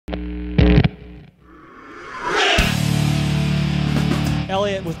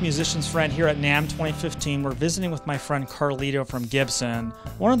Elliott with Musician's Friend here at NAMM 2015. We're visiting with my friend Carlito from Gibson.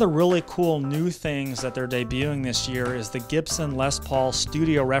 One of the really cool new things that they're debuting this year is the Gibson Les Paul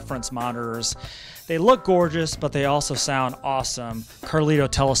Studio Reference monitors. They look gorgeous, but they also sound awesome. Carlito,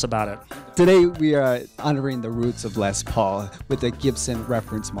 tell us about it. Today we are honoring the roots of Les Paul with the Gibson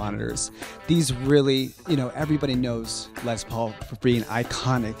reference monitors. These really, everybody knows Les Paul for being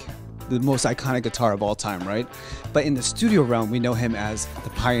iconic, the most iconic guitar of all time, right? But in the studio realm, we know him as the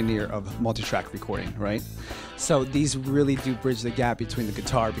pioneer of multi-track recording, right? So these really do bridge the gap between the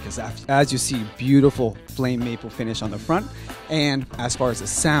guitar because as you see, beautiful flame maple finish on the front, and as far as the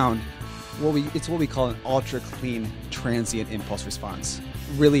sound, it's what we call an ultra clean transient impulse response.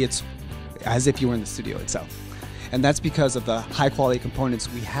 Really, it's as if you were in the studio itself. And that's because of the high quality components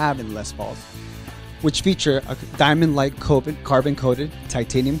we have in Les Pauls, which feature a diamond-like carbon-coated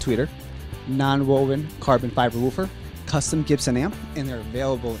titanium tweeter, non-woven carbon fiber woofer, custom Gibson amp, and they're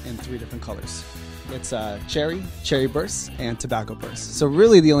available in 3 different colors. It's cherry burst, and tobacco burst. So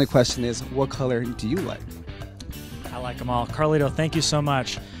really the only question is, what color do you like? I like them all. Carlito, thank you so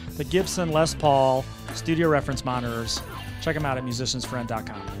much. The Gibson Les Paul Studio Reference monitors. Check them out at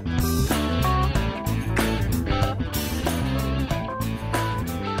musiciansfriend.com.